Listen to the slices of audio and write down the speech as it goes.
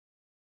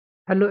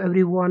Hello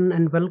everyone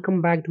and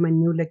welcome back to my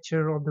new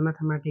lecture of the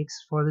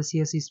mathematics for the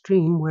CSE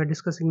stream. We are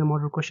discussing the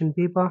model question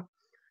paper.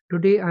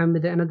 Today I am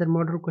with another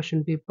model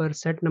question paper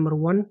set number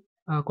 1,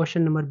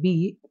 question number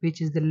B, which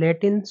is the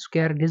Latin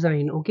square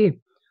design. Okay,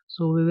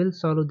 so we will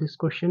solve this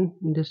question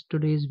in this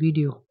today's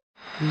video.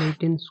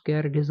 Latin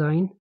square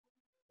design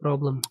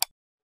problem,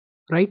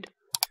 right?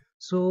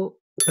 So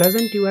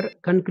present your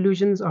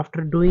conclusions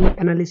after doing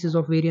analysis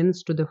of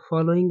variance to the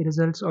following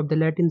results of the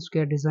Latin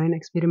square design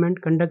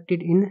experiment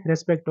conducted in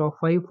respect of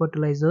 5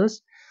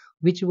 fertilizers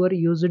which were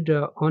used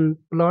on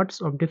plots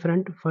of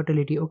different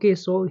fertility. Okay,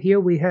 so here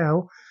we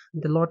have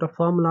the lot of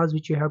formulas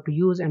which you have to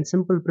use and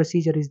simple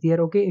procedure is there.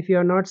 Okay, if you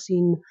have not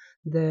seen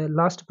the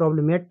last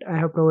problem yet, I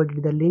have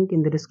provided the link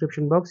in the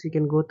description box. You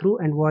can go through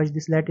and watch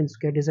this Latin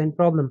square design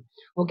problem.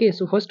 Okay,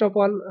 so first of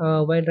all,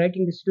 while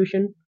writing the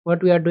solution,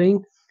 what we are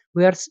doing,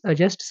 we are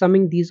just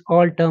summing these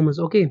all terms.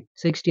 Okay,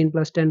 16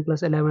 plus 10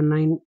 plus 11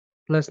 9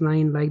 plus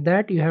 9, like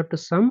that you have to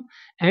sum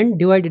and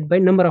divide it by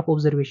number of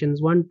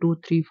observations. 1 2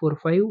 3 4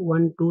 5,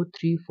 1 2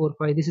 3 4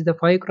 5. This is the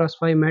 5 cross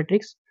 5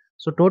 matrix,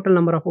 so total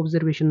number of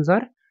observations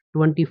are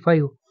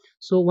 25.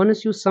 So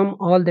once you sum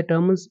all the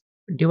terms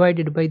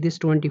divided by this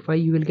 25,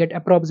 you will get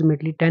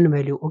approximately 10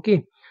 value.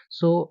 Okay,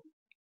 so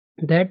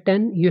that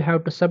 10 you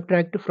have to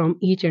subtract from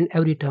each and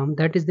every term.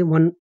 That is the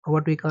one,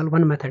 what we call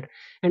one method.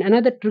 And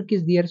another trick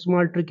is there,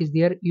 small trick is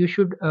there. You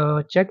should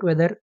check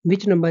whether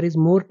which number is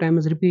more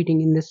times repeating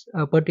in this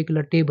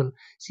particular table.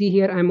 See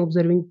here, I am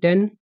observing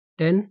 10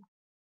 10.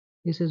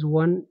 This is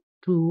 1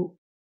 2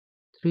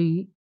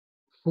 3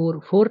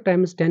 4. 4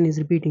 times 10 is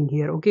repeating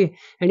here. Okay,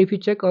 and if you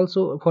check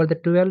also for the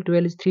 12,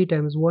 12 is 3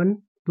 times,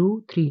 1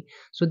 2 3.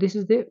 So this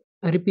is the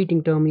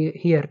repeating term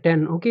here,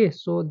 10. Okay,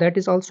 so that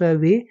is also a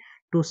way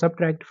to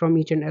subtract from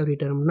each and every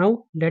term.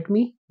 Now let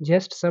me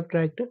just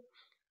subtract.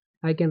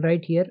 I can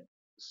write here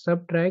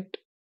subtract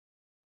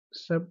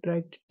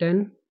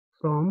 10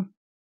 from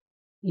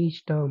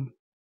each term.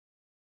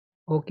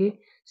 Okay,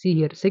 see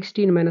here,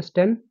 16 minus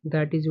 10,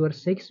 that is your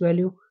 6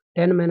 value.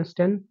 10 minus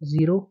 10,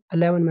 0.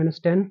 11 minus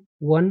 10,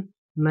 1.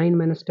 9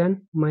 minus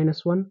 10,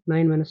 minus 1.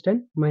 9 minus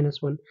 10,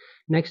 minus 1.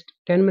 Next,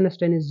 10 minus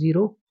 10 is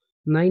 0.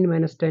 9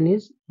 minus 10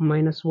 is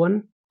minus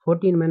 1.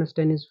 14 minus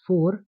 10 is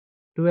 4.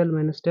 12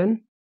 minus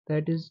 10,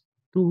 that is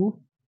 2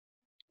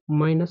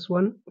 minus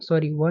 1,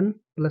 sorry, 1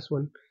 plus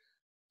 1.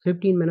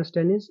 15 minus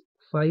 10 is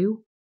 5.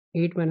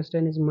 8 minus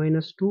 10 is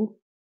minus 2.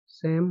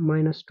 Same,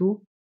 minus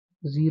 2,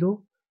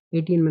 0.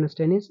 18 minus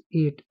 10 is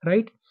 8,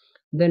 right?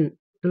 Then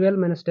 12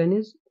 minus 10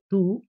 is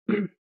 2.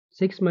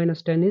 6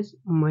 minus 10 is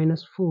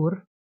minus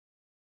 4,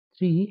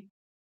 3.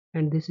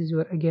 And this is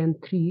your again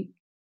 3.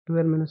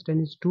 12 minus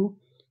 10 is 2.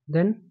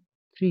 Then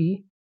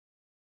 3,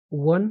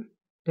 1.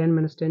 10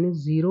 minus 10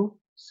 is 0.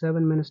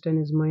 7 minus 10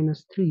 is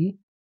minus 3.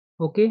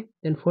 Okay,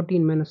 then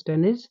 14 minus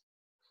 10 is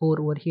 4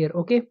 over here.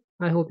 Okay,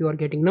 I hope you are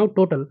getting. Now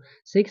total,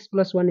 6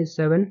 plus 1 is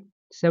 7.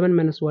 7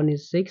 minus 1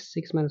 is 6.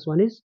 6 minus 1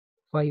 is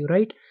 5,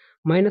 right?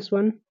 Minus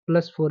 1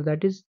 plus 4,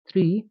 that is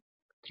 3.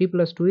 3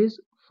 plus 2 is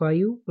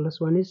 5 plus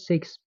 1 is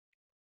 6.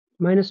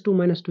 Minus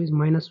 2 is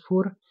minus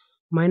 4.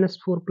 Minus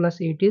 4 plus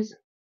 8 is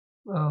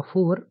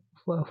 4.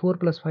 4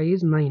 plus 5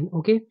 is 9.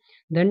 Okay,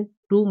 then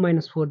 2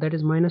 minus 4, that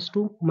is minus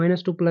 2.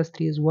 Minus 2 plus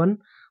 3 is 1.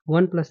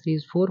 1 plus 3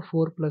 is 4.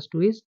 4 plus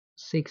 2 is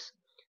 6.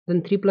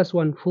 Then 3 plus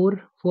 1,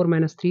 4. 4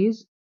 minus 3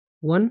 is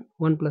 1.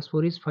 1 plus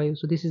 4 is 5.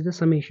 So this is the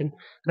summation.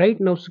 Right,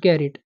 now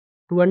square it.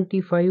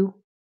 25,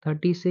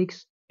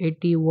 36,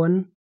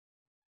 81,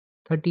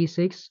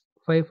 36,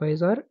 5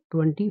 5s are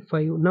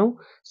 25. Now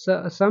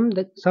sum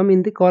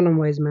in the column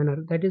wise manner.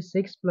 That is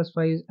 6 plus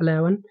 5 is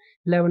 11.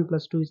 11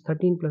 plus 2 is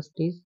 13 plus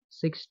 3 is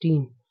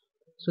 16.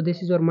 So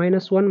this is your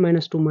minus 1,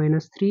 minus 2,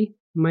 minus 3.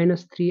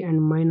 Minus 3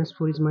 and minus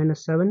 4 is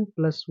minus 7.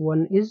 Plus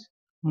 1 is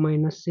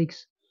minus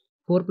 6.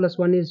 4 plus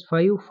 1 is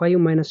 5. 5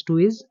 minus 2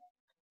 is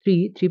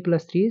 3. 3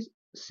 plus 3 is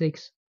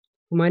 6.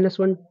 Minus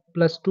 1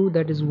 plus 2,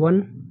 that is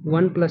 1.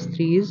 1 plus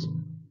 3 is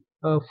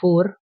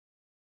 4.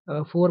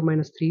 4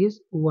 minus 3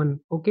 is 1.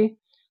 Okay,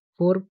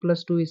 4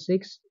 plus 2 is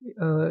 6.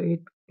 8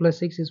 plus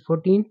 6 is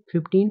 14.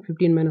 15.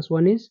 15 minus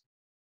 1 is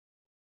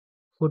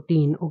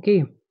 14.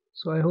 Okay,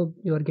 so I hope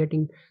you are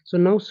getting. So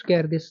now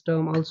square this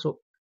term also,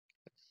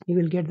 you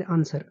will get the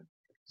answer.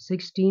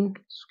 16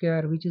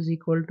 square, which is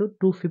equal to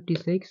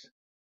 256.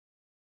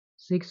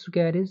 6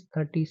 square is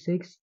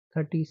 36.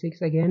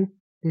 36 again,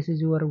 this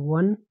is your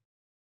 1.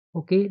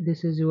 Okay,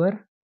 this is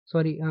your,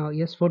 sorry,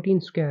 yes,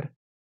 14 square.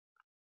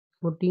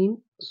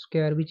 14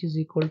 square, which is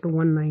equal to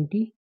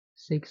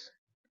 196.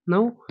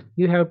 Now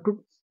you have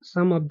to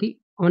sum up the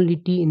only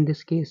t in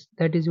this case.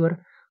 That is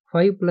your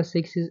 5 plus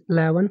 6 is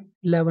 11.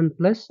 11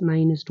 plus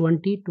 9 is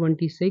 20.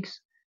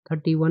 26,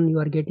 31. You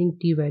are getting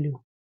t value.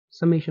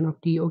 Summation of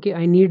t. Okay,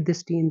 I need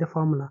this t in the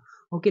formula.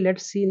 Okay,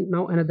 let's see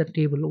now another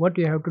table. What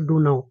you have to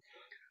do now.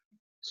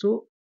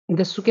 So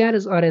the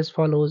squares are as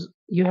follows.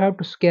 You have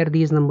to square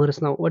these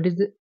numbers now. What is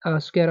the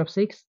square of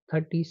 6?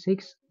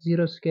 36.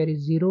 0 square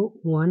is 0.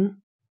 1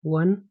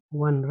 1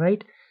 1,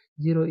 right?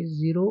 0 is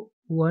 0.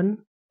 1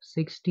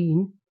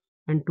 16,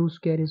 and 2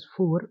 square is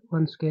 4.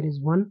 1 square is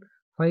 1.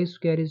 5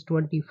 square is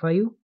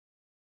 25.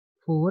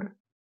 4,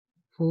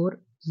 4,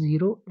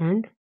 0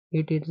 and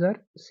 8 8s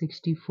are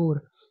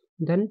 64.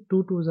 Then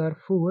 2 2s are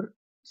 4,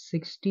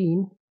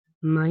 16,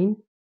 9,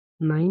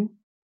 9,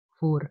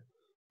 4.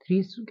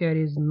 3 square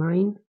is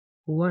 9,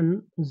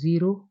 1,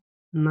 0,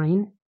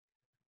 9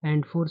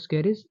 and 4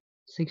 square is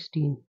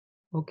 16.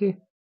 Okay.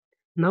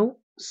 Now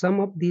sum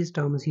up these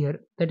terms here,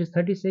 that is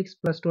 36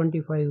 plus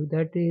 25,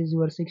 that is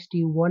your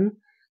 61.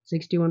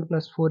 61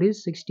 plus 4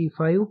 is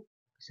 65.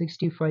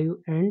 65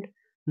 and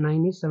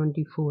 9 is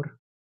 74.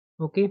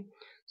 Okay,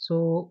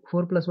 so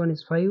 4 plus 1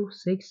 is 5,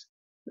 6,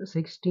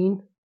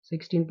 16.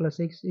 16 plus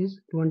 6 is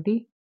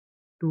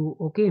 22.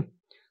 Okay,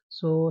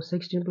 so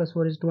 16 plus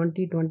 4 is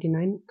 20,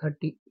 29,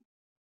 30.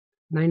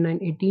 9 9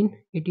 18.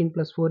 18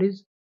 plus 4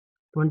 is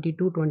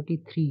 22,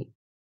 23.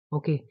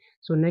 Okay,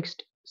 so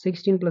next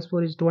 16 plus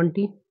 4 is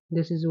 20.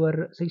 This is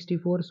your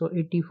 64, so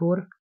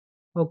 84.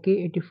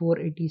 Okay, 84,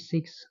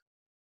 86.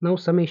 Now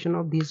summation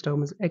of these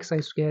terms,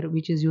 xi square,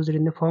 which is used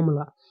in the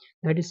formula,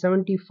 that is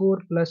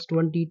 74 plus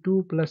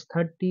 22 plus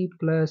 30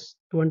 plus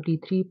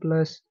 23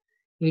 plus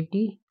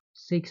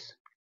 86,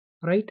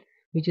 right,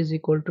 which is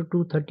equal to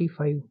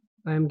 235.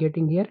 I am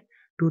getting here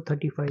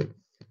 235.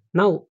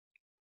 Now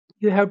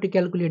you have to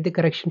calculate the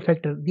correction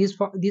factor.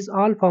 These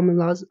all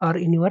formulas are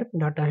in your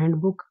data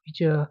handbook,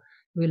 which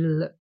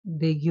will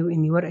they give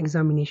in your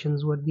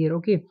examinations were there.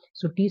 Okay,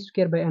 so t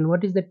square by n,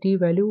 what is the t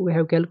value we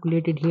have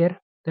calculated here?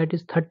 That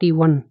is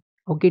 31.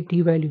 Okay,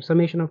 t value,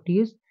 summation of t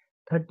is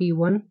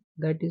 31,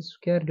 that is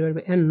square divided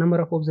by n, number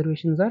of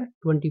observations are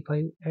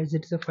 25 as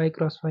it's a 5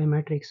 cross 5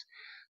 matrix.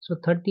 So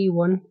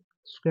 31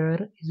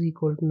 square is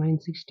equal to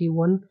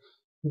 961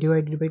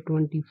 divided by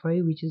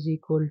 25, which is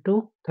equal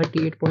to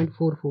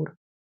 38.44.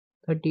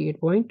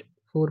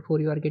 38.44,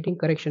 you are getting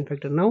correction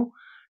factor. Now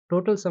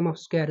total sum of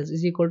squares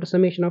is equal to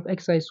summation of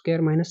xi square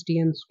minus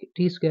t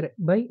square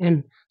by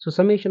n. So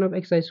summation of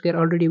xi square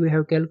already we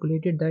have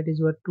calculated, that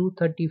is what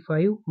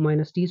 235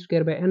 minus t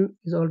square by n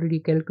is already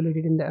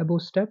calculated in the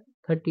above step,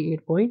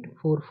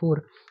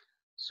 38.44.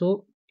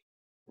 So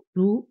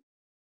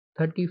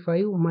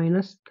 235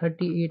 minus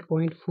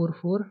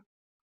 38.44,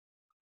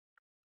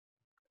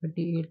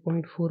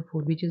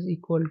 38.44, which is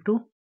equal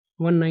to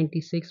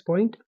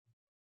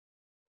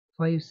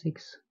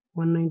 196.56.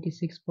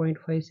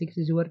 196.56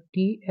 is your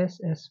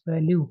TSS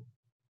value,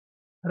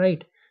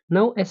 right?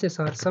 Now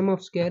SSR, sum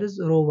of squares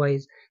row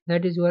wise,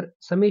 that is your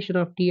summation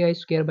of ti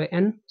square by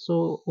n.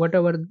 So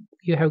whatever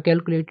you have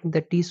calculated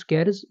the t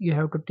squares, you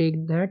have to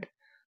take that,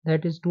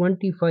 that is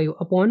 25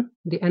 upon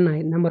the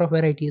ni, number of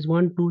varieties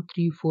 1 2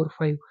 3 4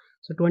 5.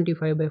 So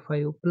 25 by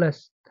 5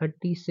 plus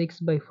 36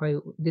 by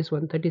 5, this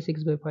one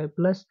 36 by 5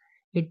 plus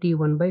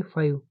 81 by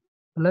 5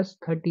 plus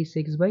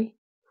 36 by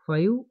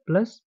 5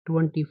 plus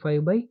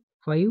 25 by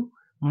 5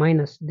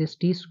 minus this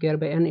t square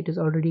by n, it is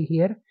already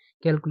here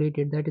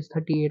calculated, that is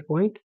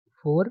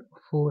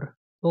 38.44.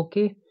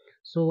 Okay,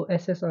 so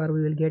SSR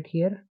we will get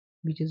here,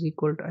 which is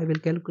equal to, I will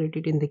calculate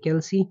it in the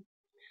calci,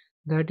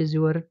 that is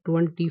your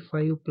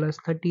 25 plus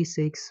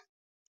 36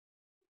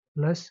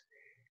 plus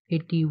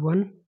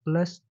 81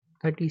 plus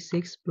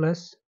 36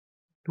 plus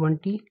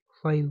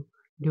 25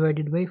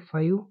 divided by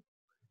 5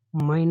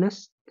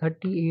 minus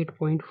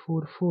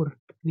 38.44,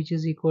 which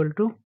is equal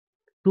to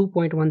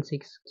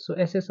 2.16. So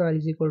SSR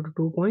is equal to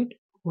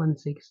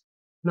 2.16.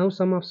 Now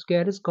sum of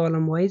squares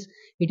column wise,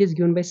 it is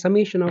given by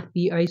summation of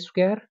pi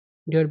square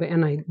divided by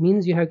ni,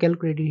 means you have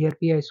calculated here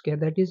pi square,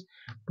 that is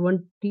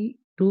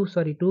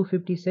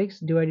 256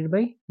 divided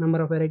by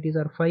number of varieties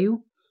are 5.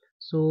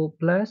 So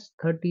plus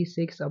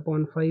 36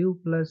 upon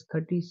 5 plus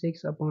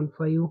 36 upon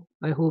 5,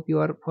 I hope you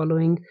are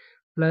following,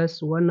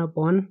 plus 1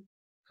 upon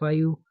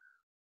 5,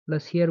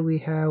 plus here we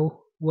have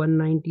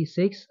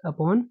 196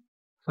 upon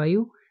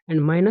 5 and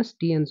minus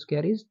tn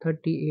square is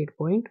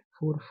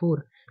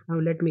 38.44. Now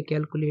let me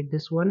calculate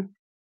this one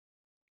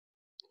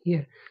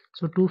here.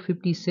 So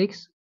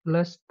 256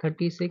 plus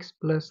 36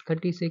 plus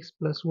 36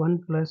 plus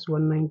 1 plus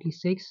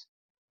 196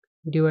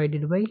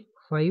 divided by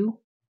 5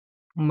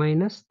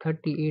 minus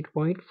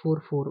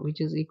 38.44, which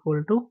is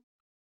equal to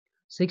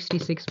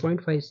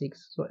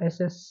 66.56. So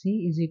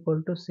SSC is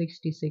equal to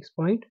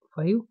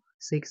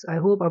 66.56. I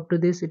hope up to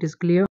this it is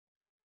clear.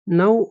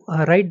 Now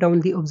write down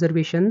the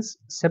observations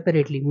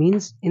separately,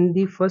 means in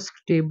the first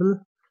table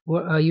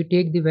you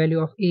take the value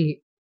of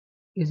a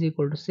is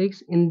equal to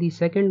 6. In the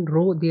second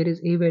row there is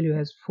a value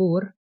as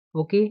 4.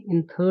 Okay,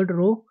 in third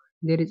row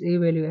there is a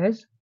value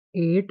as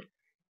 8,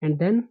 and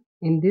then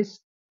in this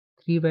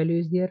 3 value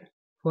is there.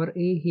 For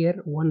a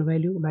here 1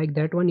 value, like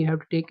that one you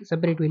have to take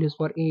separate values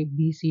for a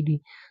b c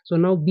d. So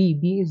now b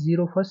is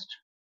 0 first,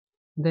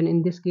 then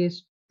in this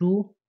case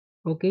 2,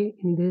 okay,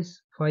 in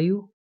this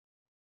 5,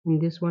 in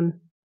this one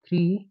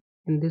 3,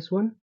 in this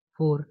one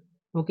 4.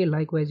 Okay,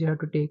 likewise you have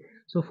to take.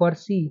 So for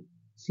c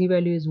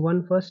value is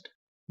 1 first,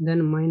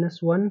 then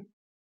minus 1,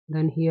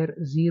 then here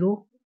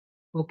 0.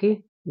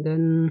 Okay,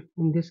 then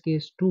in this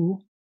case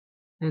 2,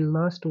 and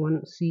last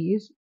one c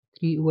is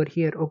 3 over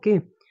here.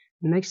 Okay,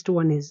 next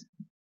one is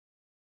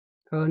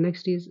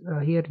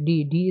here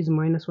d is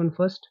minus 1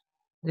 first,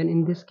 then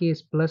in this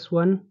case plus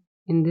 1,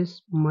 in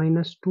this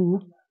minus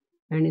 2,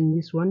 and in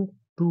this one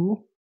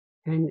 2,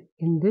 and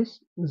in this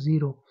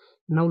 0.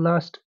 Now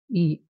last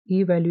e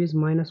value is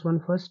 -1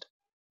 first,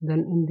 then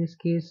in this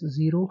case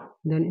 0,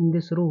 then in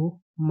this row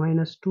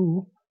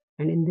 -2,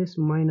 and in this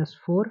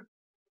 -4,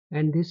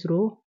 and this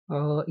row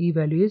e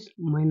value is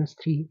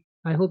 -3.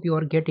 I hope you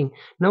are getting.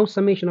 Now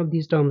summation of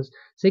these terms: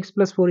 6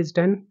 plus 4 is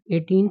 10,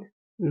 18,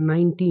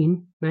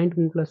 19,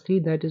 19 plus 3,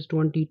 that is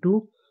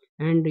 22,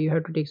 and you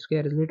have to take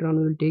squares. Later on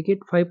we will take it.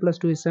 5 plus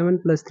 2 is 7,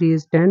 plus 3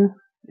 is 10,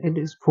 it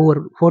is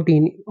 4,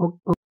 14.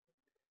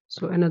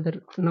 So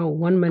another, now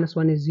 1 minus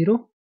 1 is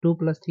 0, 2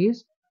 plus 3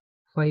 is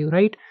 5,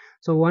 right?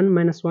 So 1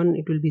 minus 1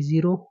 it will be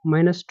 0,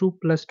 minus 2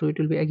 plus 2 it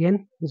will be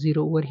again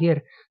 0 over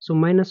here. So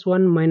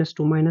 -1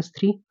 -2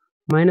 -3,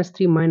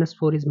 -3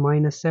 -4 is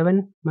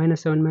 -7,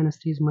 -7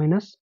 -3 is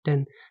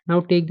 -10.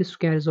 Now take the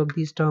squares of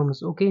these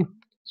terms. Okay,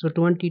 so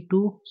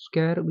 22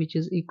 square, which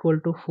is equal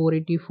to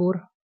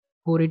 484,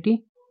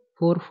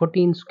 484,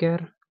 14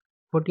 square,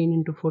 14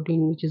 into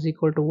 14, which is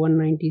equal to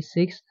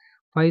 196.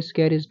 5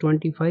 square is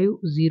 25,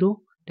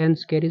 0, 10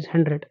 square is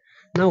 100.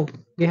 Now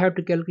we have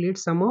to calculate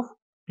sum of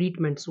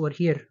treatments over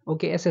here.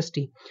 Okay,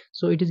 SST.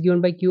 So it is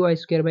given by Qi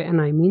square by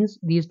Ni, means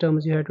these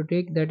terms you have to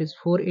take, that is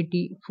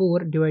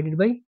 484 divided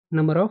by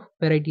number of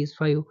varieties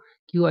 5,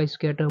 Qi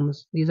square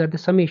terms, these are the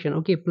summation.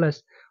 Okay,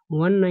 plus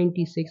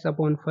 196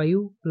 upon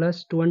 5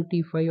 plus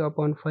 25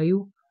 upon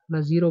 5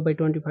 plus 0 by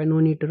 25, no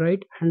need to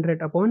write,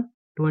 100 upon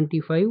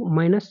 25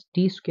 minus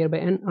t square by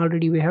n,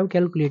 already we have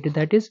calculated,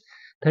 that is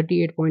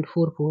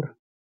 38.44,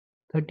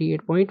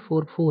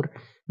 38.44.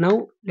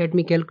 Now let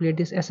me calculate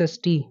this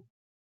SST.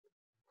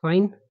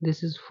 Fine,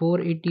 this is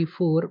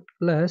 484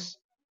 plus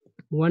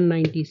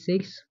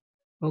 196,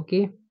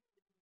 okay,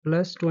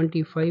 plus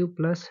 25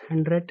 plus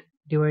 100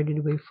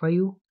 divided by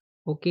 5,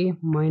 okay,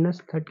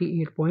 minus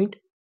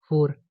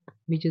 38.4,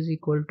 which is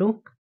equal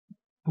to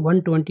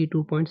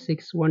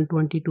 122.6,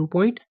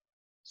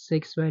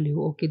 122.6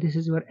 value. Okay, this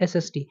is your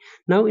SST.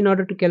 Now in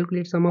order to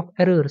calculate sum of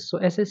errors, so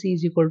SSE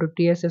is equal to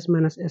TSS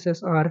minus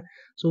SSR.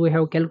 So we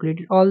have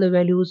calculated all the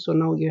values, so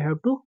now you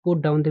have to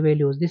put down the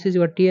values. This is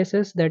your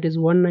TSS, that is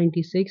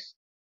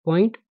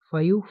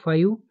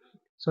 196.55,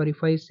 sorry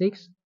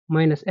 56,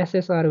 minus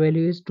SSR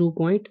value is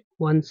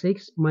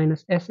 2.16,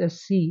 minus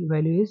SSC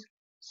value is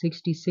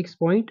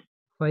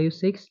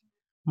 66.56,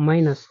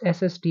 minus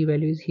SST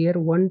value is here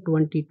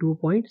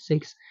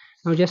 122.6.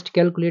 Now just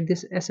calculate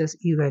this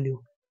SSE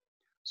value.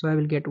 So I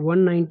will get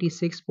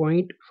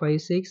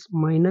 196.56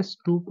 minus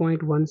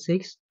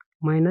 2.16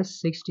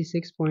 minus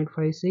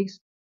 66.56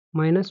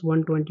 minus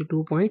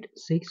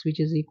 122.6, which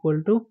is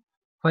equal to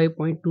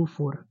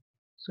 5.24.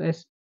 So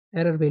as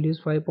error value is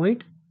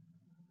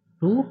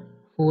 5.24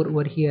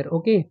 over here.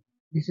 Okay,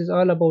 this is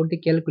all about the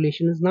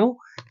calculations. Now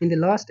in the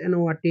last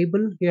Anova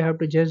table you have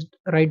to just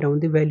write down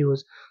the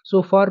values.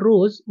 So for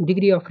rows,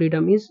 degree of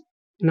freedom is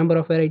number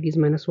of varieties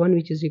minus 1,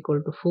 which is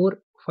equal to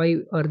 4.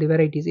 5 are the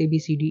varieties A, B,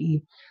 C, D,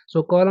 E.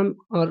 So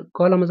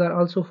columns are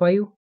also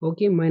 5,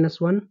 okay, minus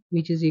 1,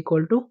 which is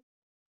equal to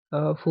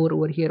 4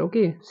 over here.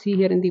 Okay, see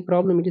here in the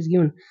problem it is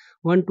given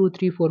 1 2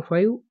 3 4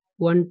 5,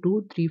 1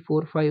 2 3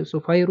 4 5, so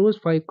 5 rows,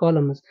 5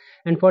 columns.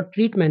 And for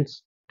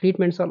treatments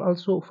are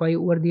also 5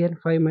 over there.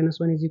 5 minus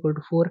 1 is equal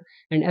to 4,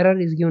 and error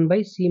is given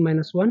by C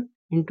minus 1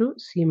 into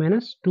C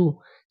minus 2.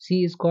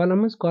 C is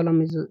columns,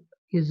 column is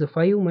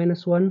 5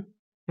 minus 1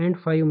 and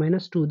 5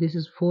 minus 2. This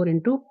is 4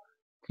 into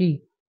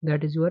 3,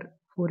 that is your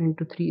 4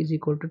 into 3 is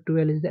equal to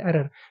 12 is the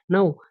error.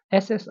 Now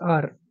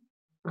SSR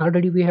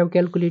already we have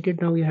calculated.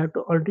 Now you have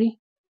to already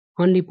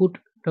only put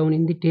down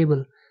in the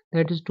table,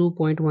 that is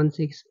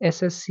 2.16.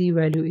 SSC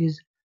value is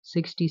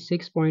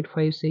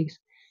 66.56,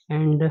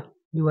 and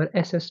your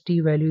SST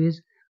value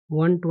is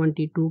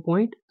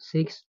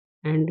 122.6,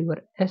 and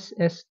your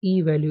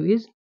SSE value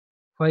is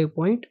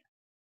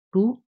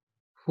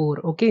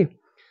 5.24. okay,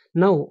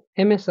 now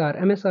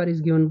MSR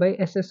is given by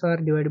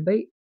SSR divided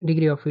by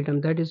degree of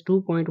freedom, that is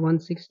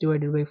 2.16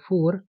 divided by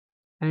 4,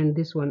 and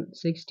this one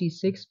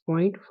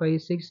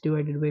 66.56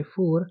 divided by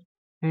 4,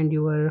 and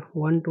your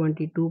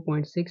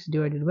 122.6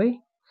 divided by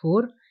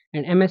 4,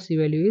 and MSC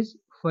value is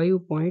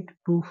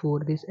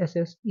 5.24. this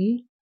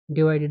SSE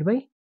divided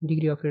by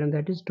degree of freedom,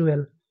 that is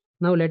 12.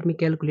 Now let me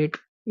calculate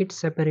it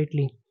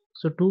separately.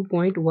 So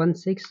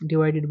 2.16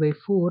 divided by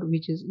 4,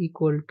 which is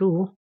equal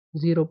to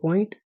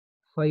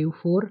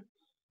 0.54,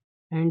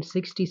 and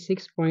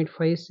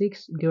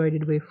 66.56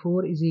 divided by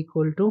 4 is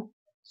equal to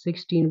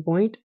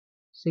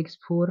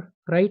 16.64,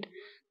 right?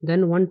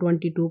 Then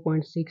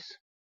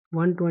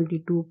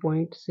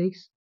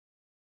 122.6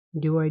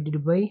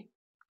 divided by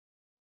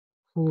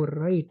 4,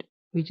 right,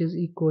 which is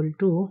equal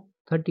to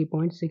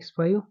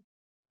 30.65.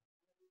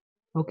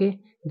 okay,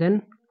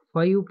 then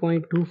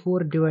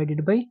 5.24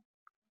 divided by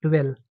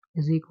 12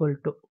 is equal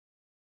to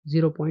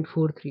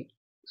 0.43.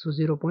 so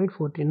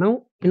 0.43.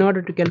 Now in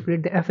order to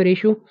calculate the F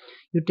ratio,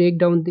 you take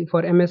down the,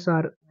 for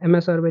MSR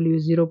value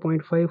is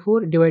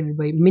 0.54 divided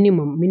by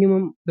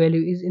minimum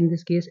value is in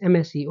this case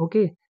MSE,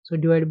 okay, so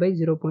divided by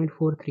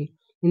 0.43.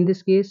 In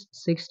this case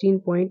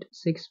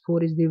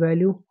 16.64 is the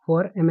value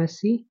for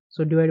MSC,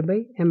 so divided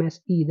by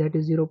MSE, that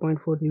is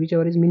 0.43,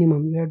 whichever is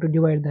minimum you have to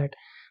divide that.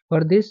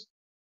 For this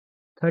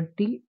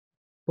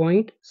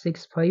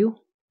 30.65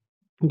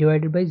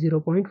 divided by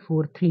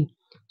 0.43,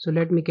 so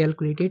let me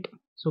calculate it.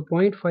 So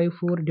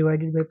 0.54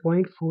 divided by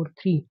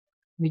 0.43,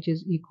 which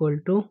is equal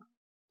to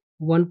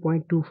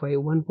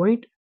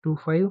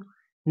 1.25.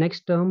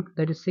 Next term,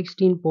 that is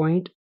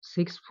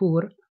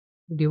 16.64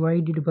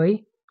 divided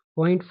by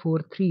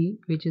 0.43,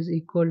 which is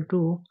equal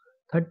to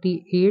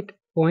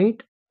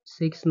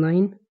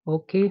 38.69.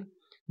 Okay,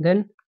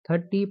 then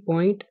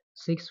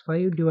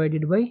 30.65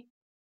 divided by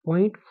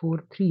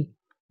 0.43,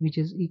 which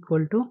is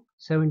equal to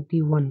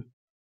 71.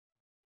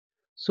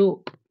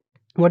 So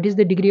what is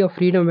the degree of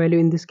freedom value?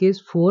 In this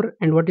case 4,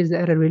 and what is the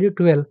error value?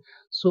 12.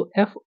 So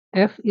f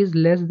is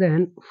less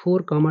than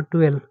 4 comma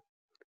 12.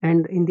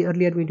 And in the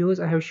earlier videos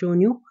I have shown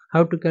you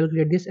how to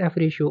calculate this f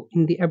ratio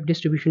in the f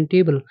distribution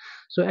table.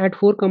 So at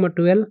 4 comma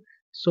 12,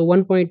 so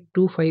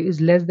 1.25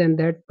 is less than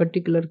that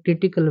particular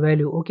critical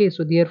value. Okay,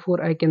 so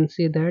therefore I can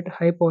say that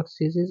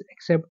hypothesis is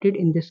accepted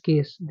in this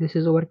case. This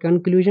is our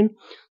conclusion.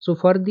 So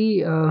for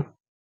the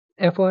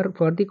FR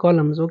for the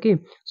columns, okay,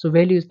 so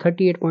value is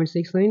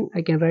 38.69.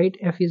 I can write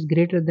f is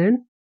greater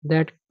than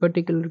that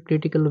particular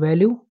critical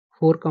value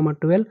 4 comma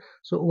 12.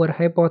 So our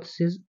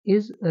hypothesis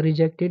is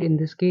rejected in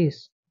this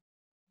case.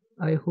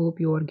 I hope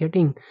you are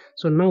getting.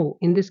 So now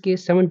in this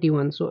case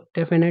 71, so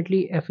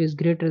definitely f is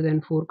greater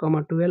than 4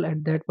 comma 12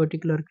 at that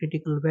particular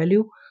critical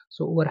value.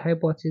 So our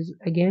hypothesis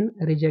again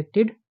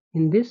rejected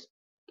in this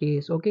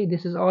case. Okay,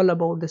 this is all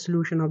about the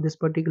solution of this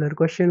particular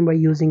question by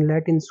using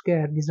Latin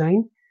square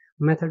design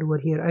method over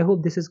here. I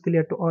hope this is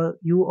clear to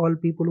all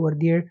people who are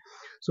there.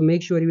 So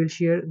make sure you will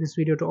share this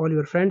video to all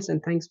your friends,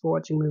 and thanks for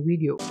watching my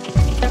video.